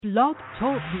Blog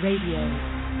Talk Radio.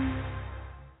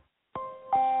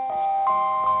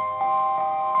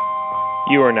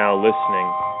 You are now listening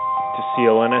to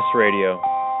CLNS Radio,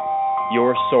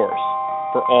 your source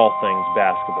for all things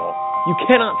basketball. You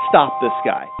cannot stop this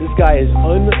guy. This guy is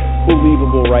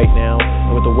unbelievable right now,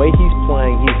 and with the way he's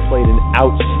playing, he's played an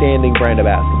outstanding brand of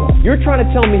basketball. You're trying to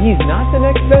tell me he's not the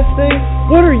next best thing?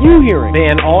 What are you hearing?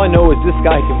 Man, all I know is this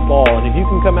guy can ball, and if you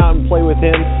can come out and play with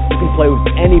him, you can play with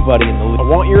anybody in the league. I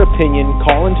want your opinion.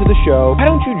 Call into the show. Why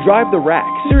don't you drive the rack?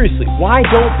 Seriously, why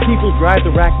don't people drive the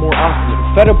rack more often?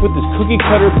 I'm fed up with this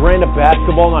cookie-cutter brand of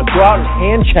basketball. Now go out and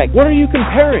hand check. What are you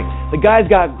comparing? The guy's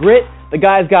got grit, the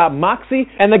guy's got moxie,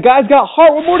 and the guy's got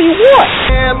heart. What more do you want?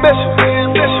 Ambition.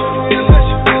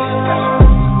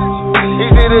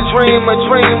 Easy to dream a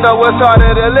dream, though it's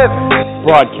harder to live.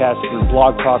 Broadcast through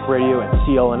Blog Talk Radio and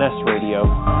CLNS Radio.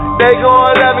 They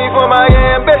gon' love me for my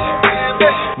ambition.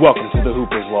 Welcome to the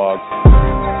Hooper's Log.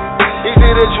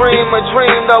 Easy to dream a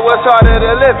dream, though it's harder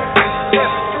to live.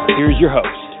 Here's your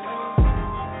host,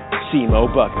 Simo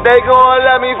Bucket. They gon'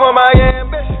 love me for my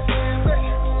ambition.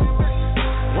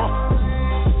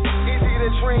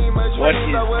 What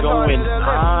is going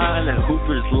on,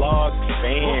 Hooper's Log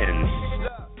fans?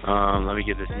 Let me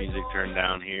get this music turned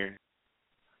down here.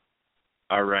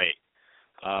 All right.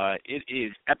 It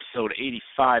is episode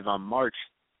 85 on March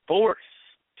 4th,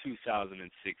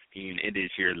 2016. It is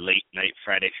your late night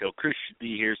Friday show. Chris should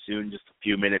be here soon, just a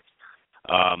few minutes.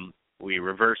 We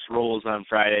reverse roles on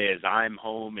Friday as I'm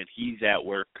home and he's at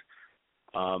work.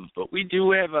 But we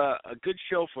do have a good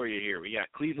show for you here. We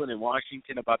got Cleveland and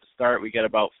Washington about to start. We got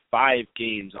about 5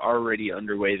 games already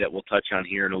underway that we'll touch on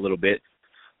here in a little bit.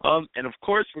 And, of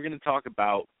course, we're going to talk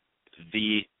about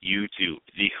the YouTube,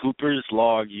 the Hooper's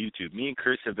Log YouTube. Me and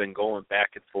Chris have been going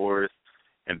back and forth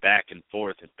and back and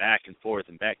forth and back and forth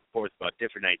and back and forth about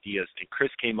different ideas. And Chris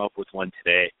came up with one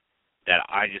today that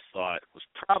I just thought was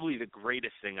probably the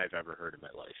greatest thing I've ever heard in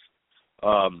my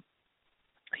life.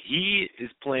 He is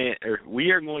playing, or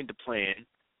we are going to plan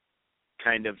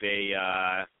kind of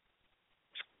a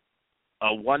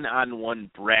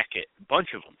one-on-one bracket, a bunch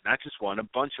of them, not just one, a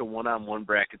bunch of one-on-one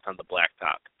brackets on the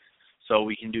blacktop. So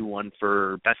we can do one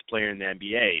for best player in the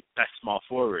NBA, best small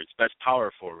forwards, best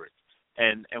power forwards,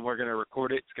 and we're going to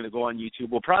record it. It's going to go on YouTube.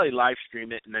 We'll probably live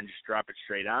stream it and then just drop it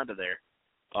straight onto there.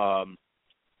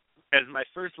 As my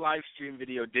first live stream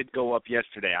video did go up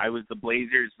yesterday, I was the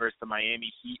Blazers versus the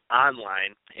Miami Heat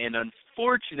online, and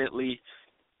unfortunately,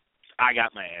 I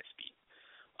got my ass beat.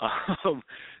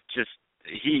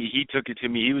 He took it to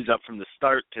me. He was up from the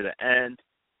start to the end.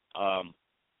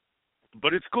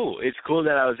 But it's cool. It's cool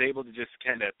that I was able to just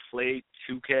kind of play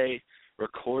 2K,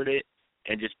 record it,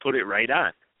 and just put it right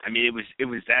on. I mean, it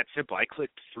was that simple. I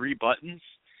clicked 3 buttons,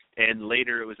 and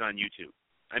later it was on YouTube.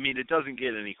 I mean, it doesn't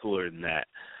get any cooler than that.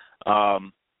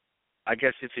 I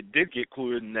guess if it did get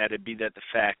cooler than that, it'd be that the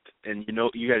fact, and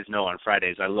you guys know on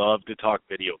Fridays I love to talk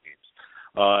video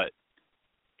games.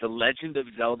 The Legend of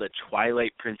Zelda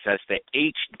Twilight Princess, the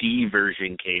HD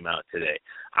version came out today.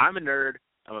 I'm a nerd.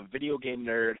 I'm a video game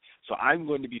nerd, so I'm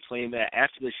going to be playing that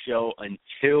after the show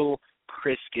until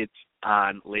Chris gets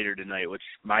on later tonight, which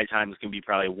my time is going to be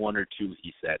probably 1 or 2,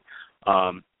 he said.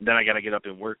 Then I got to get up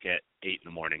and work at 8 in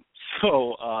the morning.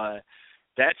 So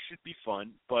that should be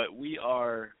fun, but we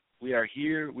are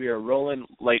here. We are rolling,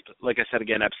 like I said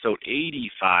again, episode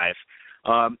 85.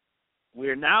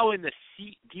 We're now in the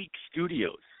Seat Geek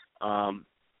Studios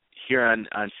here on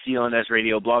CLNS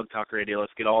Radio, Blog Talk Radio.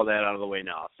 Let's get all that out of the way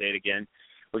now. I'll say it again.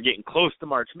 We're getting close to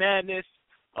March Madness.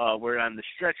 We're on the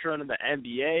stretch run of the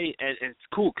NBA, and it's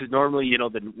cool because normally,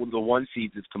 the 1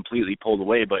 seeds is completely pulled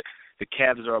away, but the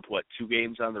Cavs are up, 2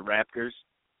 games on the Raptors?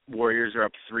 Warriors are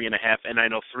up 3.5, and I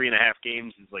know 3.5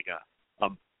 games is like a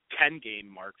 10-game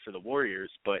mark for the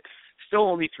Warriors, but still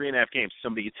only 3.5 games.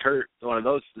 Somebody gets hurt, one of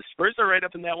those. The Spurs are right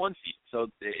up in that 1 seed, so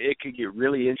it could get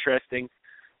really interesting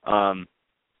down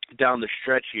the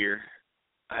stretch here.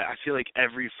 I feel like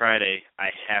every Friday I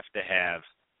have to have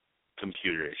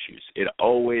computer issues. It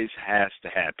always has to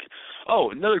happen. Oh,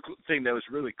 another thing that was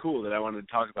really cool that I wanted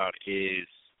to talk about is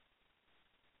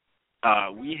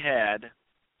we had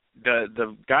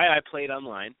the guy I played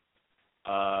online.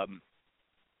 I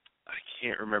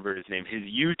can't remember his name. His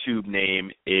YouTube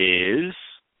name is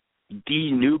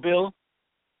D Newbill.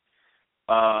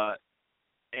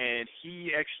 And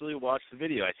he actually watched the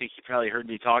video. I think he probably heard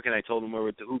me talking. I told him we're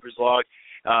with the Hooper's Log.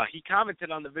 He commented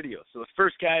on the video. So the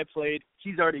first guy I played,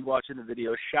 he's already watching the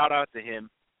video. Shout out to him.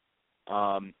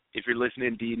 If you're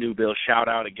listening, D Newbill, shout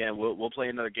out again. We'll play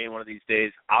another game one of these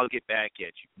days. I'll get back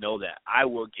at you. Know that. I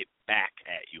will get back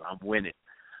at you. I'm winning.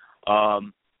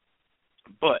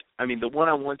 But I mean, the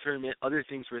one-on-one tournament. Other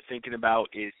things we're thinking about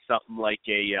is something like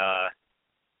an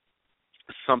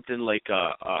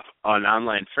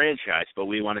online franchise, but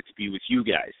we want it to be with you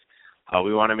guys.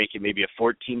 We want to make it maybe a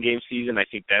 14-game season. I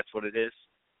think that's what it is.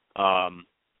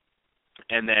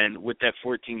 And then with that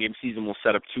 14-game season, we'll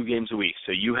set up 2 games a week.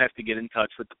 So you have to get in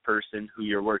touch with the person who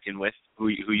you're working with, who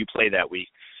you play that week,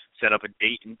 set up a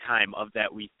date and time of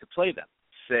that week to play them.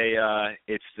 Say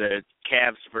it's the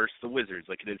Cavs versus the Wizards,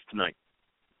 like it is tonight.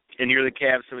 And you're the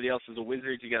Cavs, somebody else is a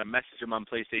Wizards, you got to message them on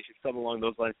PlayStation, something along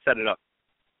those lines, set it up.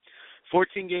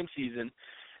 14-game season.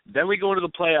 Then we go into the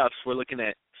playoffs. We're looking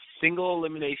at single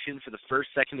elimination for the first,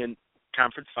 second, and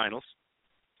conference finals.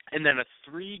 And then a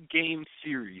 3-game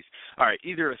series. All right,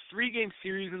 either a 3-game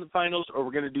series in the finals or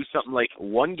we're going to do something like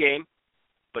 1 game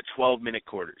but 12-minute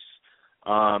quarters.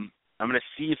 I'm going to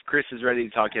see if Chris is ready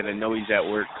to talk yet. I know he's at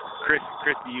work. Chris,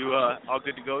 are you all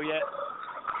good to go yet?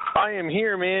 I am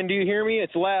here, man. Do you hear me?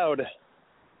 It's loud.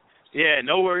 Yeah,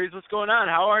 no worries. What's going on?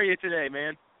 How are you today,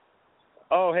 man?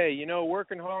 Oh, hey,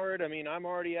 working hard. I mean, I'm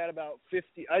already at about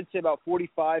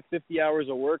 45, 50 hours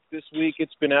of work this week.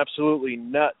 It's been absolutely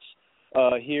nuts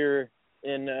here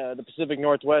in the Pacific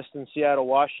Northwest in Seattle,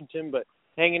 Washington. But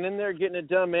hanging in there, getting it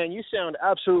done, man. You sound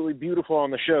absolutely beautiful on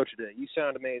the show today. You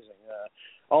sound amazing.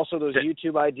 Also, those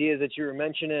YouTube ideas that you were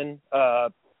mentioning,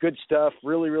 good stuff,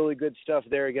 really, really good stuff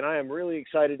there. Again, I am really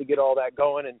excited to get all that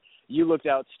going, and you looked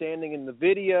outstanding in the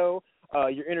video.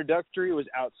 Your introductory was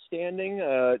outstanding.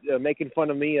 Making fun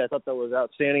of me, I thought that was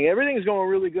outstanding. Everything's going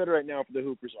really good right now for the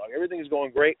Hoopers Log. Everything's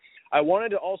going great. I wanted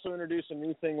to also introduce a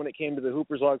new thing when it came to the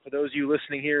Hoopers Log. For those of you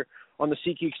listening here on the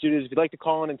SeatGeek Studios, if you'd like to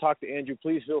call in and talk to Andrew,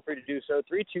 please feel free to do so.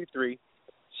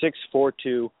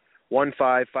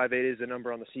 323-642-1558 is the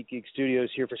number on the SeatGeek Studios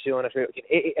here for CLNS Radio.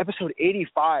 Episode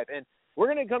 85, and we're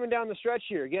going to be coming down the stretch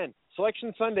here. Again,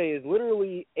 Selection Sunday is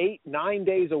literally 8-9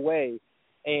 days away.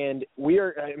 And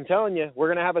I'm telling you, we're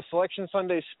going to have a Selection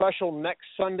Sunday special next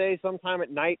Sunday sometime at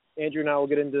night. Andrew and I will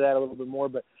get into that a little bit more.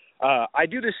 But I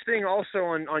do this thing also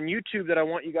on YouTube that I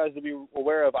want you guys to be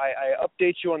aware of. I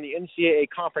update you on the NCAA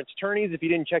conference tourneys if you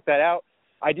didn't check that out.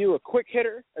 I do a quick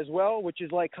hitter as well, which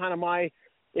is like kind of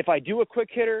if I do a quick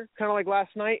hitter, kind of like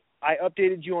last night, I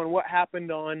updated you on what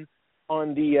happened on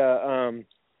the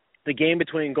game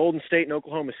between Golden State and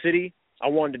Oklahoma City. I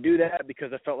wanted to do that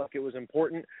because I felt like it was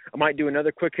important. I might do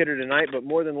another quick hitter tonight, but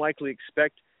more than likely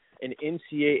expect an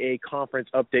NCAA conference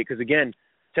update because, again,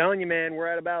 telling you, man, we're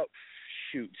at about,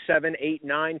 7, 8,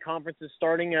 9 conferences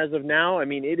starting as of now. I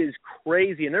mean, it is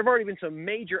crazy, and there have already been some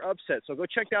major upsets. So go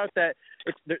check out that.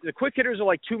 The quick hitters are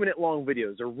like 2-minute-long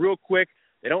videos. They're real quick.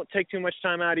 They don't take too much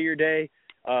time out of your day.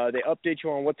 They update you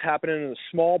on what's happening in a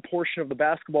small portion of the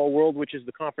basketball world, which is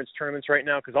the conference tournaments right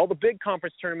now, because all the big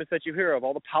conference tournaments that you hear of,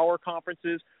 all the power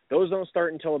conferences, those don't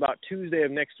start until about Tuesday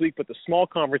of next week, but the small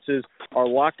conferences are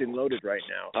locked and loaded right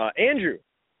now. Andrew,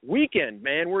 weekend,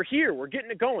 man, we're here. We're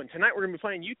getting it going. Tonight we're going to be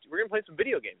playing YouTube. We're going to play some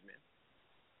video games, man.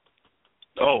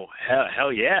 Oh,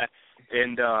 hell yeah.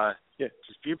 And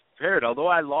just be prepared. Although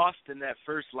I lost in that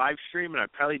first live stream and I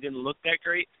probably didn't look that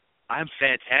great, I'm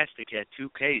fantastic at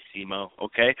 2K, Simo.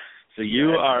 Okay, so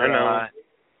you're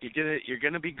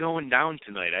gonna be going down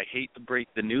tonight. I hate to break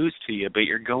the news to you, but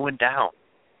you're going down.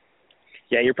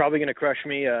 Yeah, you're probably gonna crush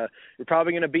me. You're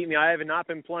probably gonna beat me. I have not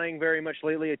been playing very much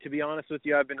lately. To be honest with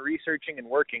you, I've been researching and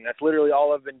working. That's literally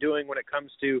all I've been doing when it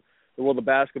comes to the world of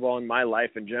basketball and my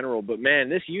life in general. But, man,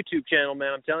 this YouTube channel,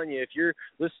 man, I'm telling you, if you're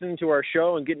listening to our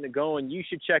show and getting it going, you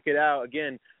should check it out.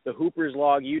 Again, the Hoopers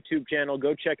Log YouTube channel,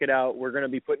 go check it out. We're going to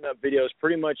be putting up videos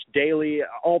pretty much daily,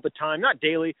 all the time. Not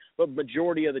daily, but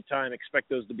majority of the time. Expect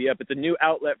those to be up. It's a new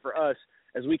outlet for us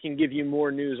as we can give you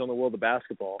more news on the world of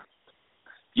basketball.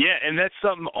 Yeah, and that's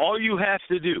something all you have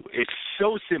to do. It's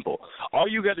so simple. All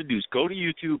you got to do is go to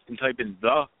YouTube and type in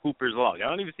The Hoopers Log. I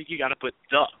don't even think you got to put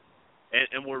the.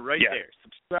 And we're right there.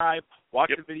 Subscribe,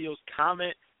 watch the videos,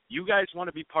 comment. You guys want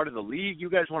to be part of the league? You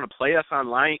guys want to play us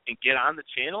online and get on the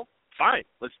channel? Fine,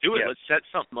 let's do it. Yeah. Let's set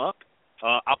something up.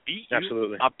 I'll beat you.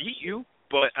 Absolutely. I'll beat you,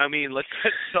 but I mean, let's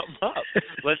set something up.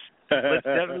 Let's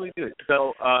definitely do it.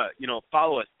 So,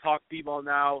 follow us. Talk B-Ball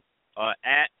now.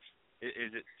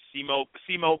 Is it Simo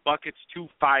Buckets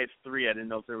 253? I didn't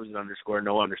know if there was an underscore.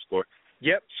 No underscore.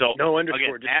 Yep. So no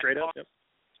underscore. Again, just straight up. Yep.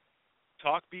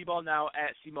 Talk B-Ball now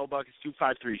at Simo Buckets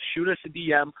 253. Shoot us a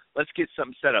DM. Let's get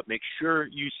something set up. Make sure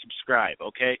you subscribe.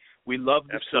 Okay, we love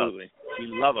the subs. We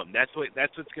love them. That's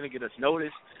what's going to get us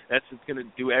noticed. That's what's going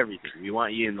to do everything. We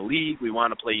want you in the league. We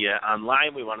want to play you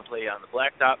online. We want to play you on the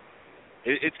blacktop.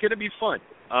 It's going to be fun.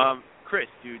 Chris,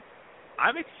 dude,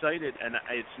 I'm excited, and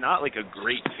it's not like a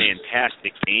great,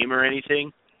 fantastic game or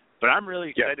anything, But I'm really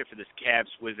excited for this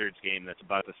Cavs-Wizards game that's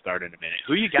about to start in a minute.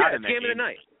 Who you got in that game? Game of the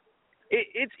night.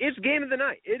 It's game of the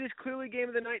night. It is clearly game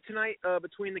of the night tonight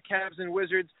between the Cavs and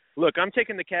Wizards. Look, I'm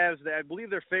taking the Cavs. I believe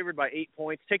they're favored by 8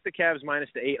 points. Take the Cavs minus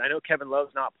the 8. I know Kevin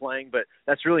Love's not playing, but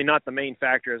that's really not the main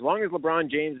factor. As long as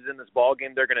LeBron James is in this ball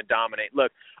game, they're going to dominate.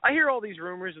 Look, I hear all these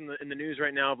rumors in the news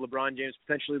right now of LeBron James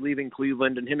potentially leaving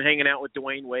Cleveland and him hanging out with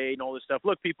Dwayne Wade and all this stuff.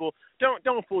 Look, people,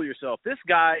 don't fool yourself. This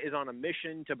guy is on a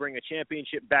mission to bring a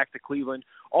championship back to Cleveland.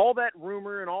 All that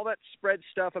rumor and all that spread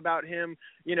stuff about him,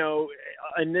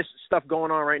 and this stuff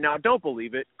going on right now, don't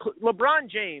believe it. LeBron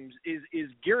James is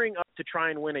gearing up to try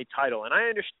and win a title, and I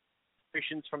understand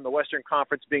from the Western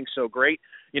Conference being so great.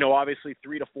 Obviously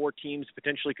 3 to 4 teams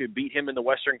potentially could beat him in the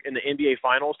NBA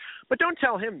Finals, but don't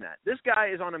tell him that. This guy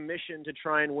is on a mission to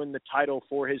try and win the title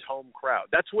for his home crowd.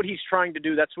 That's what he's trying to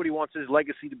do. That's what he wants his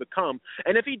legacy to become.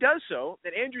 And if he does so,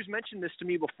 and Andrew's mentioned this to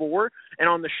me before and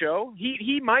on the show,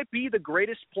 he might be the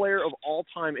greatest player of all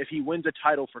time if he wins a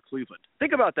title for Cleveland.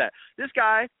 Think about that. This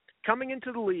guy, coming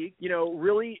into the league,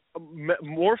 really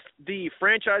morphed the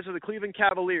franchise of the Cleveland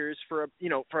Cavaliers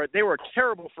they were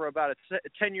terrible for about a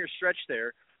 10-year stretch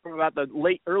there, from about the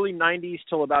early 90s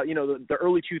till about, the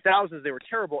early 2000s. They were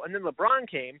terrible. And then LeBron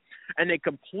came, and they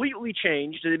completely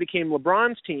changed. They became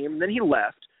LeBron's team. Then he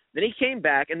left. Then he came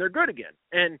back, and they're good again.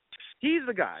 And he's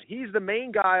the guy. He's the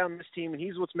main guy on this team, and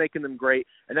he's what's making them great,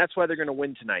 and that's why they're going to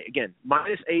win tonight. Again,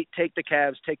 minus 8, take the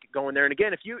Cavs, take it going there. And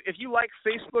again, if you like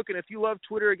Facebook and if you love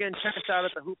Twitter, again, check us out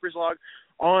at the Hoopers Log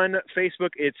on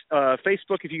Facebook. It's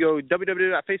Facebook. If you go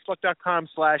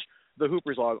www.facebook.com/the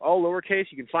Hoopers Log, all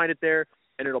lowercase, you can find it there,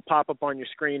 and it'll pop up on your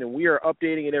screen. And we are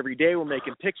updating it every day. We're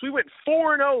making picks. We went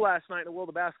 4-0 last night in the world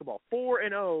of basketball.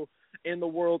 4-0 in the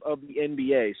world of the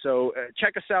NBA. So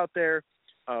check us out there.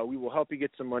 We will help you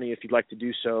get some money if you'd like to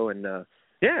do so, and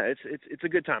it's a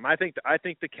good time. I think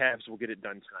the Cavs will get it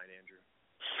done tonight, Andrew.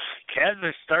 Cavs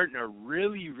are starting a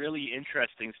really, really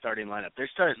interesting starting lineup. They're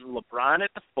starting LeBron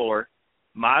at the 4,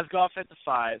 Mozgov at the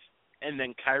 5, and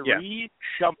then Kyrie,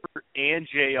 Shumpert, and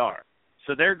JR.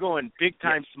 So they're going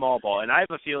big-time small ball, and I have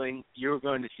a feeling you're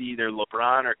going to see either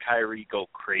LeBron or Kyrie go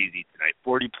crazy tonight,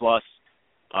 40-plus,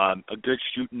 a good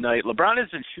shooting night. LeBron has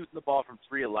been shooting the ball from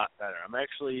 3 a lot better. I'm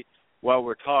actually, while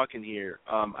we're talking here,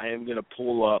 I am going to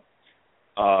pull up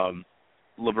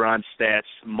LeBron's stats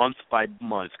month by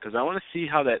month because I want to see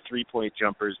how that three-point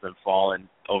jumper has been falling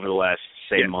over the last,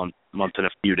 month and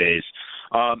a few days.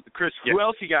 Chris, who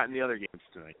else you got in the other games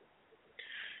tonight?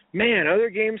 Man, other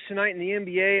games tonight in the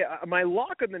NBA. My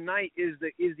lock of the night is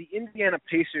the Indiana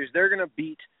Pacers. They're going to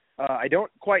beat. I don't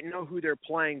quite know who they're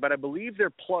playing, but I believe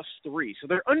they're +3. So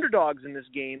they're underdogs in this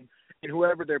game, and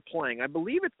whoever they're playing. I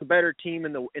believe it's the better team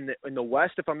in the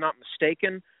West, if I'm not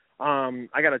mistaken.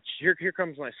 Here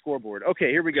comes my scoreboard. Okay,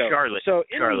 here we go. Charlotte. They're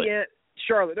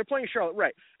playing Charlotte,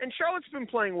 right? And Charlotte's been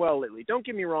playing well lately. Don't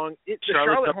get me wrong. The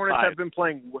Charlotte Hornets have been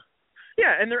playing.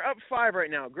 Yeah, and they're up 5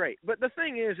 right now. Great. But the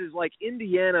thing is like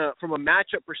Indiana, from a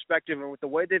matchup perspective, and with the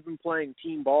way they've been playing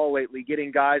team ball lately,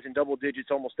 getting guys in double digits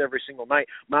almost every single night.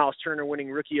 Miles Turner winning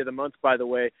Rookie of the Month, by the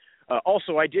way.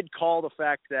 Also, I did call the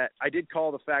fact that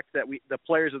the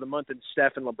players of the month in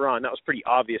Steph and LeBron. That was pretty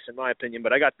obvious in my opinion,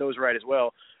 but I got those right as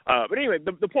well. But anyway,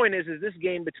 the point is this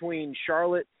game between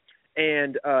Charlotte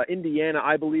and Indiana,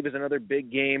 I believe, is another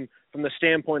big game from the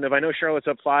standpoint of, I know Charlotte's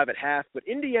up 5 at half, but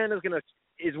Indiana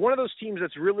is one of those teams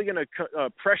that's really going to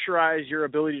pressurize your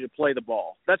ability to play the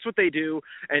ball. That's what they do,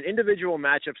 and individual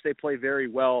matchups they play very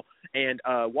well. And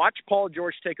watch Paul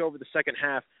George take over the second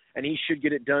half, and he should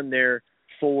get it done there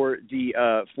for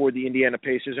the Indiana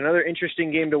Pacers. Another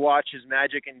interesting game to watch is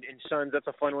Magic and Suns. That's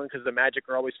a fun one because the Magic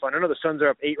are always fun. I know the Suns are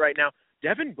up 8 right now.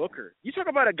 Devin Booker, you talk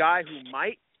about a guy who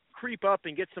might creep up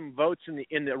and get some votes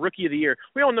in the Rookie of the Year.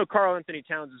 We all know Karl Anthony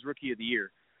Towns is Rookie of the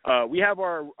Year. We have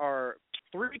our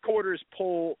 3/4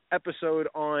 poll episode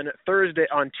on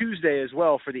Tuesday as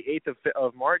well for the 8th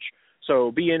of March.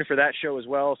 So be in for that show as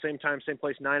well. Same time, same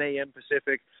place, 9 a.m.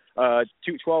 Pacific,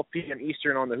 12 p.m.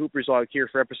 Eastern on the Hoopers Log here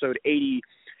for episode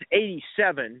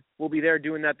 87. We'll be there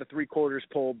doing that, the 3/4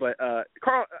 poll. But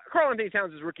Karl Anthony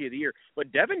Towns is Rookie of the Year.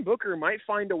 But Devin Booker might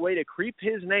find a way to creep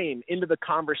his name into the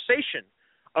conversation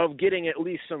of getting at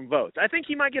least some votes. I think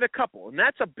he might get a couple, and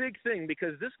that's a big thing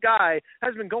because this guy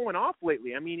has been going off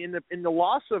lately. I mean, in the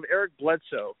loss of Eric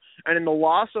Bledsoe and in the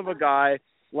loss of a guy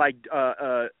like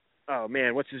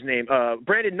what's his name?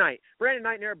 Brandon Knight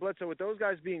and Eric Bledsoe, with those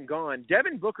guys being gone,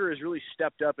 Devin Booker has really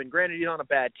stepped up, and granted he's on a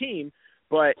bad team,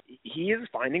 but he is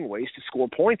finding ways to score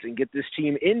points and get this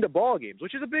team into ball games,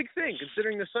 which is a big thing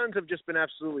considering the Suns have just been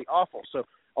absolutely awful. So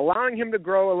allowing him to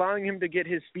grow, allowing him to get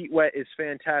his feet wet is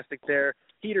fantastic there.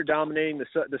 Heat are dominating the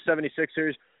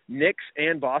 76ers, Knicks,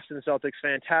 and Boston Celtics.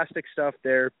 Fantastic stuff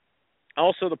there.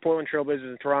 Also, the Portland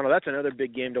Trailblazers in Toronto. That's another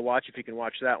big game to watch if you can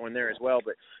watch that one there as well.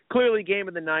 But clearly, game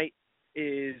of the night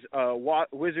is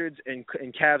Wizards and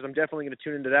Cavs. I'm definitely going to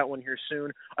tune into that one here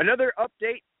soon. Another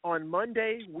update on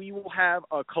Monday, we will have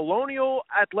a Colonial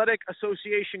Athletic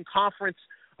Association conference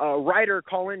writer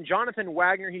call in, Jonathan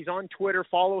Wagner. He's on Twitter.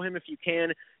 Follow him if you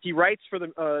can. He writes for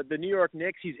the New York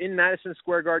Knicks. He's in Madison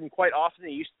Square Garden quite often.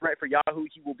 He used to write for Yahoo.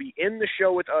 He will be in the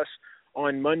show with us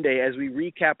on Monday as we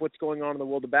recap what's going on in the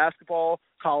world of basketball,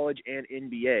 college, and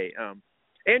NBA.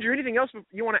 Andrew, anything else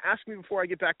you want to ask me before I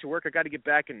get back to work? I got to get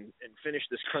back and finish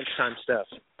this crunch time stuff.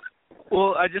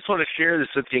 Well, I just want to share this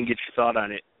with you and get your thought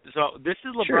on it. So this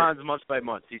is LeBron's month by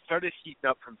month. He started heating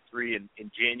up from 3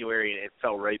 in January, and it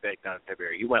fell right back down in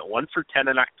February. He went 1 for 10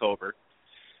 in October,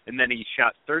 and then he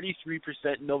shot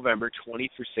 33% in November, 20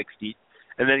 for 60,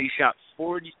 and then he shot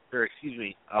 17%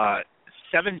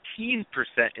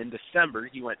 in December.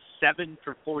 He went 7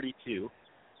 for 42,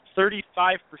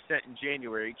 35% in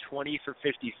January, 20 for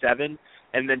 57,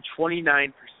 and then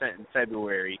 29% in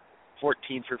February,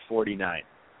 14 for 49.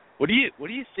 What do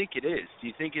you think it is? Do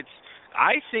you think it's?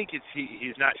 I think it's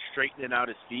he's not straightening out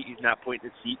his feet. He's not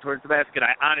pointing his feet towards the basket.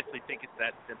 I honestly think it's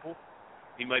that simple.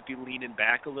 He might be leaning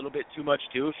back a little bit too much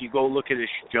too. If you go look at his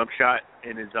jump shot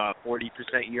in his 40%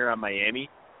 year on Miami,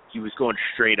 he was going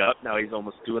straight up. Now he's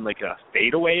almost doing like a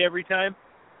fadeaway every time.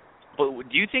 But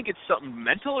do you think it's something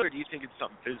mental or do you think it's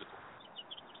something physical?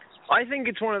 I think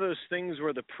it's one of those things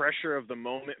where the pressure of the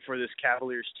moment for this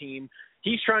Cavaliers team,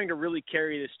 he's trying to really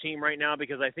carry this team right now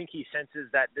because I think he senses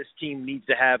that this team needs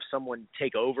to have someone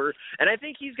take over. And I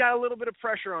think he's got a little bit of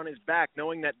pressure on his back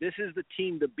knowing that this is the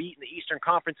team to beat in the Eastern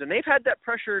Conference. And they've had that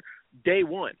pressure day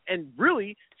one. And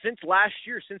really, since last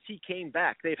year, since he came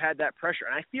back, they've had that pressure.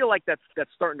 And I feel like that's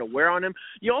starting to wear on him.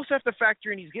 You also have to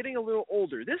factor in he's getting a little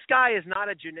older. This guy is not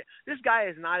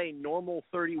a normal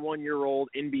 31-year-old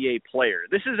NBA player.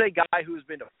 This is a guy who's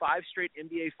been to 5 straight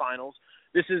NBA finals.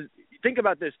 Think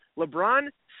about this. LeBron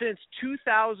since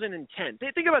 2010.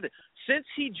 Think about this. Since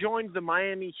he joined the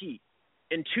Miami Heat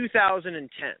in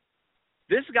 2010,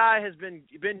 this guy has been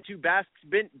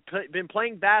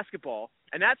playing basketball,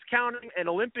 and that's counting an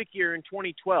Olympic year in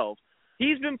 2012.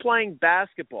 He's been playing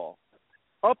basketball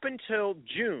up until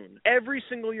June every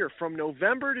single year, from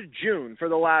November to June for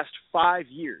the last 5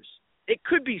 years. It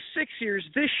could be 6 years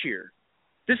this year.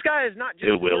 This guy is not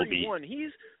just 31.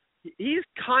 He's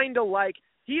kind of like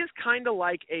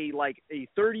a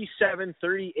 37,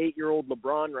 38-year-old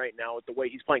LeBron right now with the way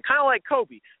he's playing. Kind of like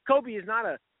Kobe. Kobe is not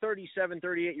a 37,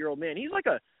 38-year-old man. He's like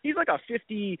a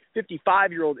 50,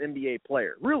 55-year-old NBA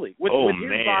player. Really, with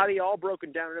his body all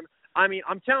broken down. I mean,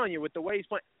 I'm telling you, with the way he's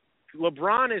playing,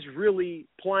 LeBron is really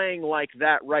playing like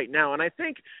that right now. And I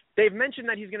think they've mentioned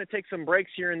that he's going to take some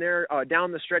breaks here and there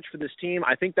down the stretch for this team.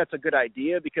 I think that's a good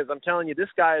idea because I'm telling you, this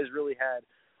guy has really had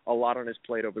a lot on his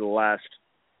plate over the last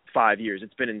 5 years.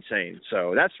 It's been insane.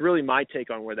 So that's really my take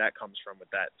on where that comes from with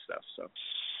that stuff. So,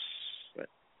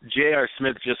 J.R.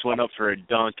 Smith just went up for a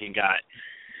dunk and got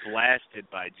blasted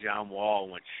by John Wall,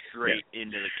 went straight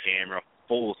into the camera,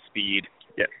 full speed.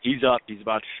 Yeah. He's up. He's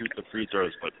about to shoot the free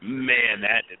throws, but man,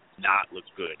 that did not look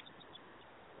good.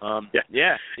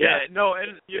 No,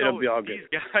 and it'll be all these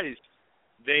good. guys,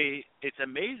 it's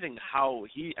amazing how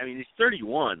he's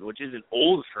 31, which isn't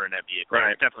old for an NBA player.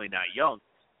 Right. It's definitely not young,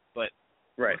 but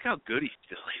look how good he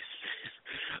still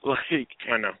is.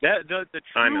 I know. The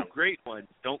true great ones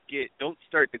don't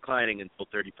start declining until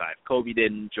 35. Kobe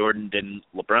didn't, Jordan didn't,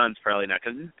 LeBron's probably not.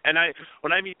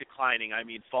 When I mean declining, I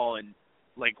mean falling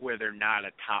like where they're not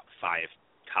a top 5,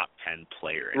 top 10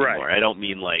 player anymore. Right. I don't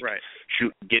mean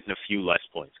getting a few less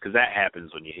points because that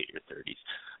happens when you hit your 30s.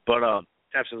 But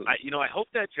absolutely. I hope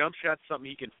that jump shot's something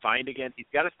he can find again.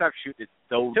 He's got to stop shooting it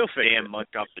so damn much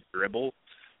off the dribble.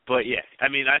 But, yeah, I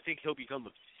think he'll become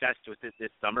obsessed with it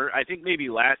this summer. I think maybe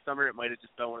last summer it might have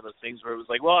just been one of those things where it was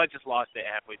like, well, I just lost it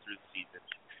halfway through the season.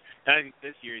 And I think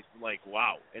this year he's like,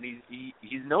 wow. And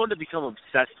he's known to become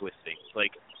obsessed with things.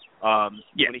 Like,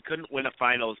 when he couldn't win a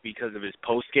finals because of his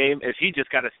post game, if he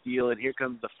just got a steal, and here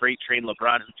comes the freight train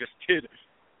LeBron who just did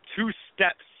 2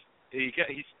 steps. He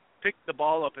picked the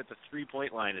ball up at the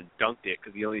 3-point line and dunked it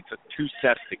because he only took 2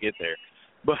 steps to get there.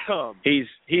 But he's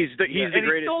the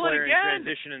greatest player in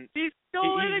transition. He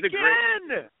stole it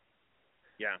again.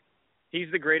 He's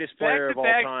the greatest player of all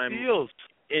time steals.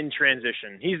 In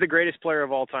transition. He's the greatest player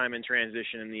of all time in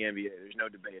transition in the NBA. There's no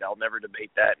debate. I'll never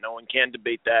debate that. No one can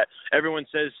debate that. Everyone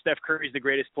says Steph Curry's the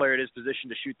greatest player at his position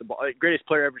to shoot the ball. Greatest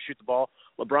player ever to shoot the ball.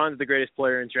 LeBron's the greatest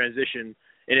player in transition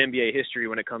in NBA history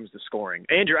when it comes to scoring.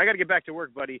 Andrew, I got to get back to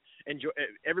work, buddy.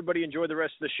 Everybody enjoy the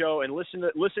rest of the show, and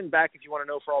listen back if you want to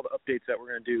know for all the updates that we're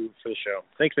going to do for the show.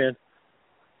 Thanks, man.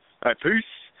 All right, peace.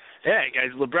 Yeah,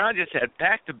 guys, LeBron just had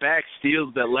back-to-back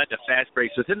steals that led to fast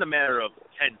breaks within the matter of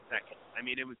 10 seconds. I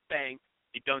mean, it was bang,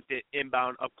 he dunked it,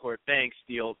 inbound, up court, bang,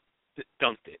 steal,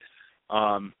 dunked it.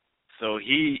 So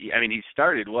he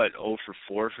started, 0 for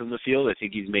 4 from the field. I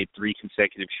think he's made 3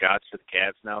 consecutive shots for the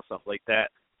Cavs now, something like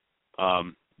that.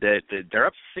 They're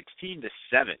up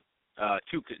 16-7.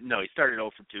 He started 0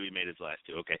 for 2. He made his last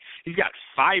 2. Okay. He's got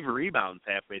 5 rebounds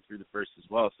halfway through the first as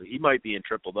well, so he might be in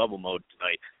triple-double mode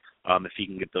tonight if he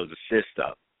can get those assists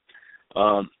up.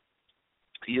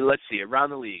 Let's see, around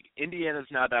the league. Indiana's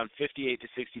now down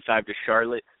 58-65 to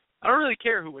Charlotte. I don't really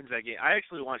care who wins that game. I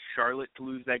actually want Charlotte to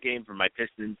lose that game for my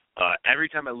Pistons. Every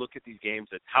time I look at these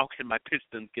games, it's how can my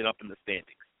Pistons get up in the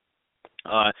standings?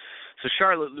 So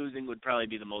Charlotte losing would probably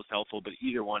be the most helpful, but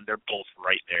either one, they're both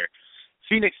right there.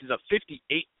 Phoenix is up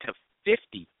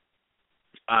 58-50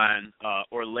 on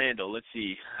Orlando. Let's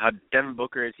see how Devin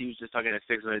Booker is. He was just talking at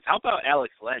 6 minutes. How about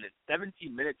Alex Len? In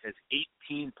 17 minutes has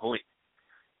 18 points.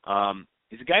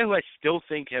 He's a guy who I still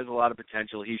think has a lot of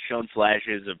potential. He's shown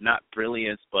flashes of not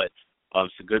brilliance, but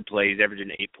some good plays,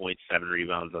 averaging 8.7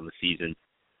 rebounds on the season.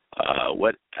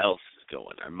 What else is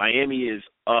going on? Miami is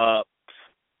up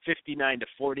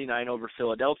 59-49 over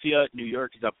Philadelphia. New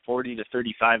York is up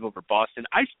 40-35 over Boston.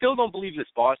 I still don't believe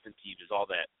this Boston team is all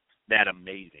that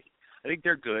amazing. I think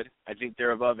they're good. I think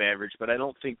they're above average, but I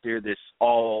don't think they're this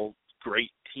all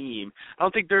great team. I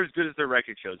don't think they're as good as their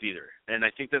record shows either. And I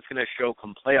think that's going to show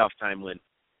come playoff time when,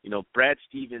 Brad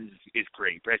Stevens is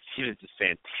great. Brad Stevens is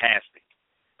fantastic.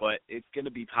 But it's going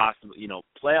to be possible.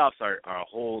 Playoffs are a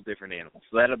whole different animal.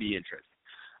 So that'll be interesting.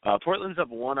 Portland's up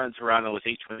 1 on Toronto with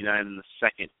 8:29 in the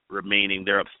second remaining.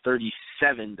 They're up 37-36.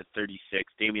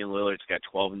 Damian Lillard's got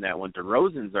 12 in that one.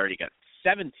 DeRozan's already got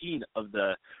 17 of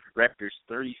the Raptors,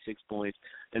 36 points.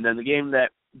 And then the game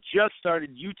that just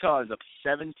started, Utah is up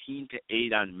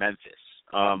 17-8 on Memphis.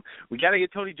 We got to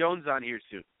get Tony Jones on here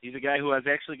soon. He's a guy who I was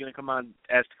actually going to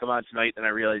asked to come on tonight, and I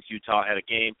realized Utah had a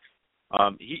game.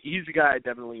 He's a guy I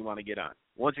definitely want to get on.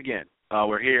 Once again,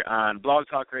 we're here on Blog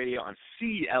Talk Radio, on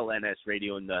CLNS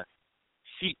Radio in the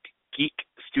Seat Geek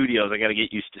Studios. I got to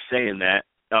get used to saying that.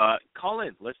 Call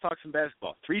in. Let's talk some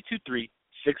basketball.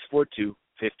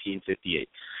 323-642-1558.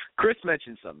 Chris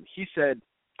mentioned something. He said,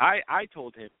 I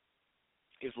told him,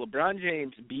 if LeBron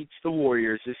James beats the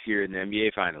Warriors this year in the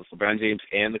NBA Finals, LeBron James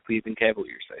and the Cleveland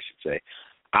Cavaliers, I should say,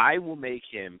 I will make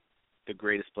him the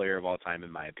greatest player of all time,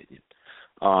 in my opinion.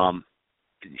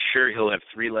 Sure, he'll have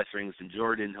 3 less rings than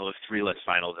Jordan. He'll have 3 less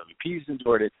Finals MVPs than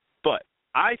Jordan. But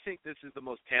I think this is the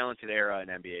most talented era in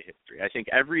NBA history. I think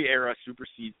every era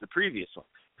supersedes the previous one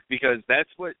because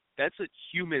that's what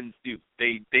humans do.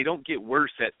 They don't get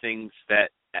worse at things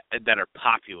that are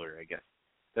popular, I guess.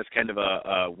 That's kind of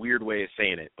a weird way of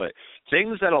saying it. But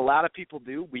things that a lot of people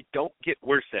do, we don't get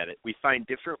worse at it. We find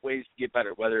different ways to get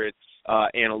better, whether it's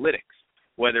analytics,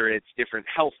 whether it's different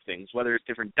health things, whether it's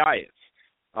different diets.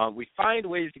 We find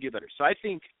ways to get better. So I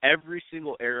think every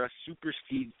single era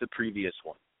supersedes the previous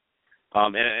one.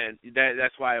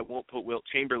 That's why I won't put Wilt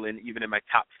Chamberlain even in my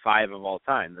top 5 of all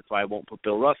time. That's why I won't put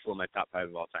Bill Russell in my top 5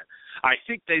 of all time. I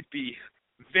think they'd be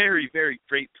very, very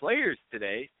great players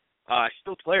today.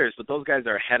 Still players, but those guys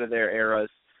are ahead of their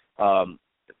eras. But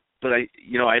I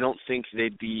don't think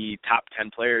they'd be top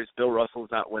 10 players. Bill Russell's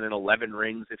not winning 11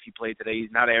 rings if he played today.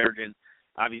 He's not averaging.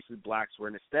 Obviously, blacks were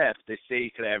in his stats. They say he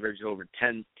could average over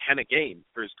 10 a game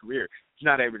for his career. He's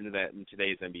not averaging that in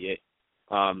today's NBA.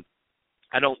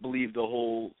 I don't believe the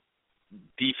whole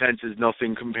defense is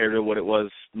nothing compared to what it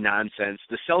was. Nonsense.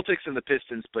 The Celtics and the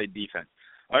Pistons played defense.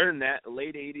 Other than that, the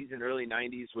late 80s and early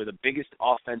 90s were the biggest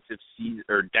offensive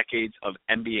decades of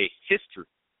NBA history.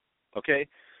 Okay?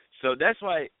 So that's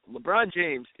why LeBron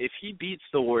James, if he beats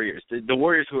the Warriors, the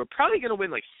Warriors who are probably going to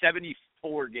win like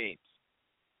 74 games,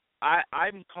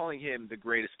 I'm calling him the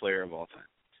greatest player of all time.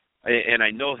 And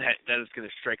I know that is going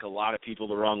to strike a lot of people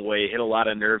the wrong way, hit a lot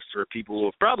of nerves for people who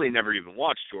have probably never even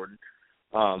watched Jordan.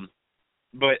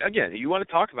 But, again, if you want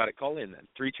to talk about it, call in then.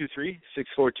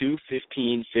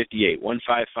 323-642-1558,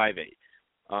 1558.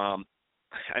 I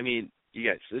mean, you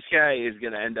guys, this guy is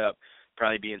going to end up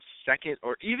probably being second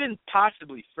or even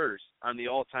possibly first on the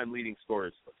all-time leading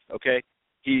scorers list, okay?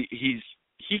 He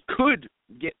could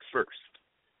get first.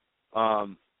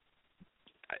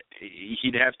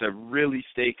 He'd have to really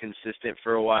stay consistent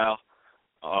for a while.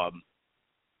 I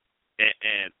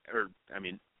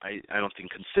don't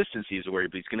think consistency is a worry,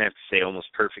 but he's going to have to stay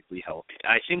almost perfectly healthy.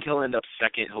 I think he'll end up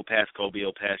second. He'll pass Kobe.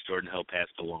 He'll pass Jordan. He'll pass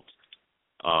Malone.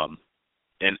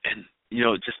 And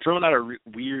just throwing out a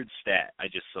weird stat I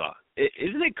just saw.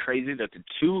 Isn't it crazy that the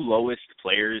two lowest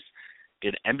players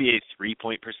in NBA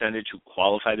three-point percentage who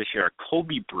qualify this year are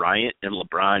Kobe Bryant and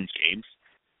LeBron James?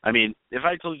 I mean, if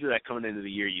I told you that coming into the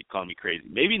year, you'd call me crazy.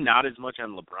 Maybe not as much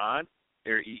on LeBron.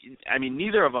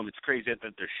 Neither of them, it's crazy that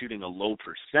they're shooting a low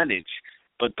percentage,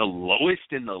 but the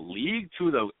lowest in the league, two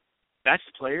of the best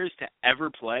players to ever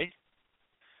play.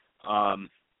 And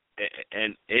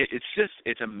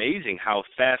it's amazing how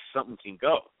fast something can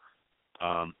go.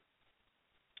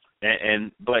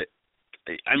 But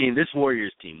this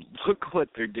Warriors team, look what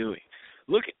they're doing.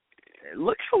 Look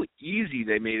how easy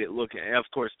they made it look. And of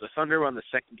course, the Thunder won the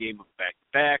second game of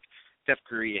back-to-back. Steph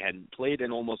Curry hadn't played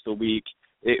in almost a week.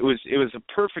 It was a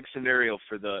perfect scenario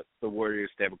for the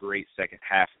Warriors to have a great second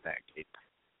half of that game.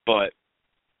 But,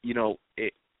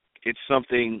 it's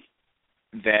something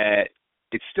that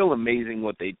it's still amazing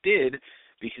what they did,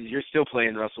 because you're still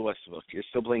playing Russell Westbrook. You're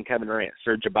still playing Kevin Durant,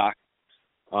 Serge Ibaka.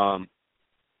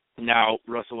 Now,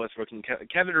 Russell Westbrook and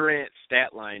Kevin Durant's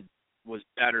stat line was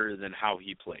better than how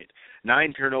he played.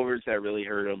 9 turnovers, that really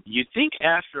hurt him. You'd think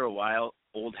after a while,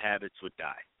 old habits would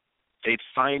die. They'd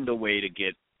find a way to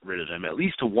get rid of them, at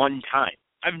least one time.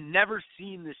 I've never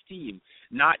seen this team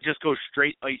not just go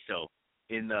straight ISO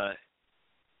in the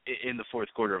fourth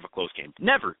quarter of a close game.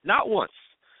 Never. Not once.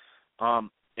 And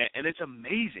it's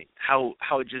amazing how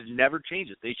it just never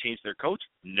changes. They change their coach?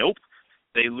 Nope.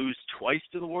 They lose twice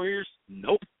to the Warriors?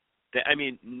 Nope.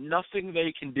 Nothing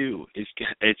they can do it's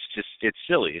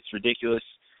silly. It's ridiculous.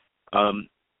 I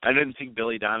didn't think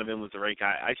Billy Donovan was the right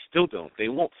guy. I still don't. They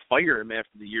won't fire him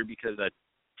after the year because a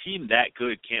team that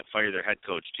good can't fire their head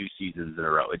coach 2 seasons in a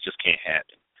row. It just can't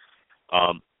happen.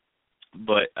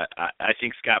 But I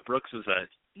think Scott Brooks was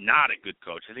not a good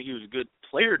coach. I think he was a good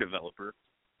player developer,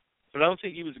 but I don't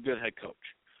think he was a good head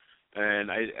coach.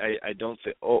 And I don't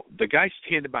think – the guy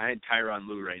standing behind Tyronn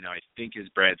Lue right now I think is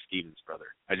Brad Stevens'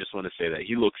 brother. I just want to say that.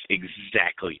 He looks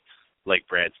exactly like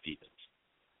Brad Stevens.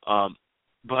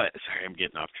 But – sorry, I'm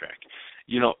getting off track.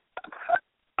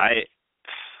 I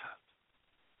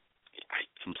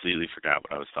completely forgot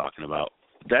what I was talking about.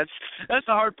 That's the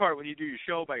hard part when you do your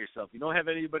show by yourself. You don't have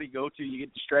anybody to go to. You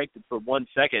get distracted for 1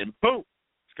 second, and boom,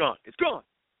 it's gone. It's gone.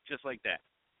 Just like that.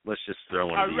 Let's just throw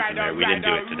one of these in there. We didn't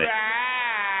do it today.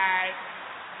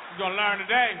 You're going to learn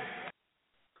today.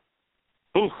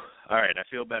 Ooh, all right. I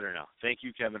feel better now. Thank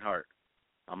you, Kevin Hart.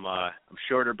 I'm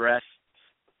short of breath.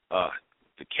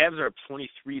 The Cavs are up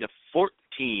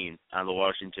 23-14 on the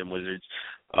Washington Wizards.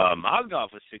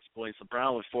 Mozgov with 6 points,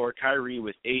 LeBron with 4, Kyrie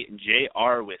with 8, and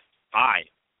JR with 5.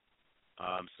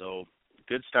 So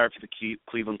good start for the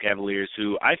Cleveland Cavaliers,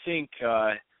 who I think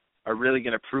are really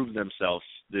going to prove themselves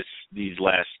these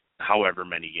last however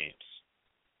many games.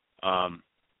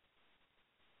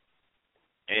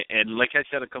 And like I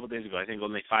said a couple days ago, I think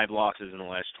only 5 losses in the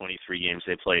last 23 games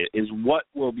they played is what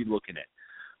we'll be looking at.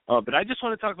 But I just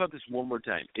want to talk about this one more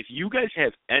time. If you guys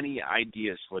have any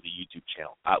ideas for the YouTube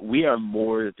channel, we are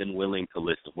more than willing to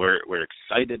listen. We're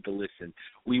excited to listen.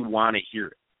 We want to hear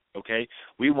it, okay?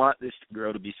 We want this to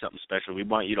grow to be something special. We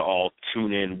want you to all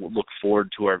tune in, look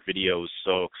forward to our videos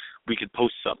so we could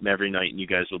post something every night and you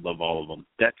guys would love all of them.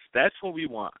 That's what we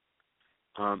want.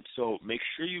 So make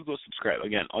sure you go subscribe.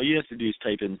 Again, all you have to do is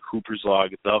type in Hooper's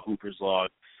Log, the Hooper's Log,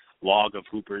 Log of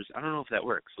Hoopers. I don't know if that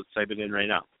works. Let's type it in right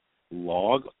now.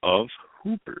 Log of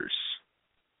Hoopers.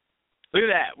 Look at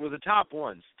that. We're the top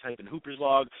ones. Type in Hooper's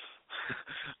Log,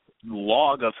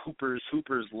 Log of Hoopers,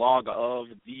 Hoopers Log of,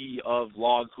 the of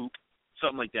Log Hoop,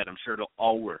 something like that. I'm sure it'll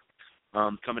all work.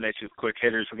 Coming at you with quick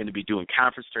hitters. We're going to be doing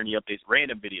conference tourney updates,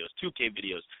 random videos, 2K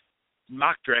videos,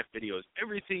 mock draft videos,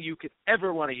 everything you could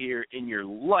ever want to hear in your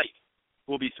life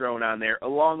will be thrown on there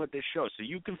along with this show, so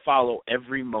you can follow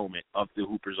every moment of the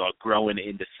Hoopers Log growing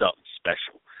into something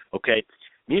special. Okay.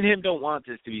 Me and him don't want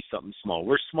this to be something small.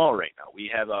 We're small right now. We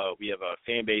have a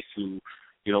fan base who,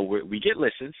 we get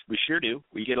listens. We sure do.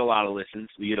 We get a lot of listens.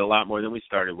 We get a lot more than we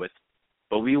started with.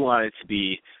 But we want it to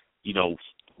be,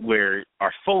 where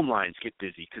our phone lines get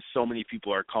busy because so many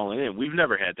people are calling in. We've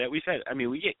never had that. We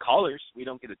get callers. We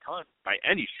don't get a ton by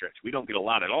any stretch. We don't get a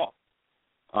lot at all.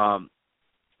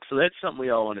 So that's something we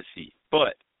all want to see.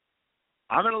 But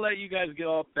I'm going to let you guys get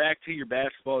all back to your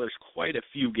basketball. There's quite a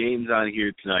few games on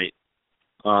here tonight.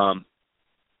 And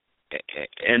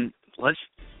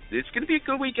it's going to be a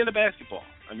good weekend of basketball.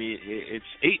 It's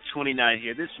 8:29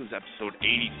 here. This was episode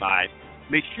 85.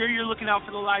 Make sure you're looking out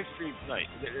for the live stream tonight.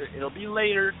 It'll be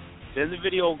later. Then the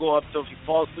video will go up. So if you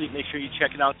fall asleep, make sure you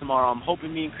check it out tomorrow. I'm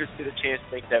hoping me and Chris get a chance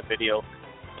to make that video.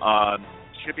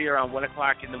 Should be around 1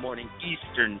 o'clock in the morning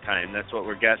Eastern time. That's what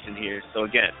we're guessing here. So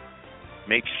again,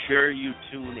 make sure you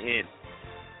tune in.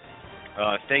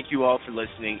 Thank you all for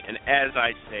listening. And as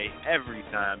I say every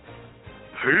time,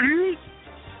 peace.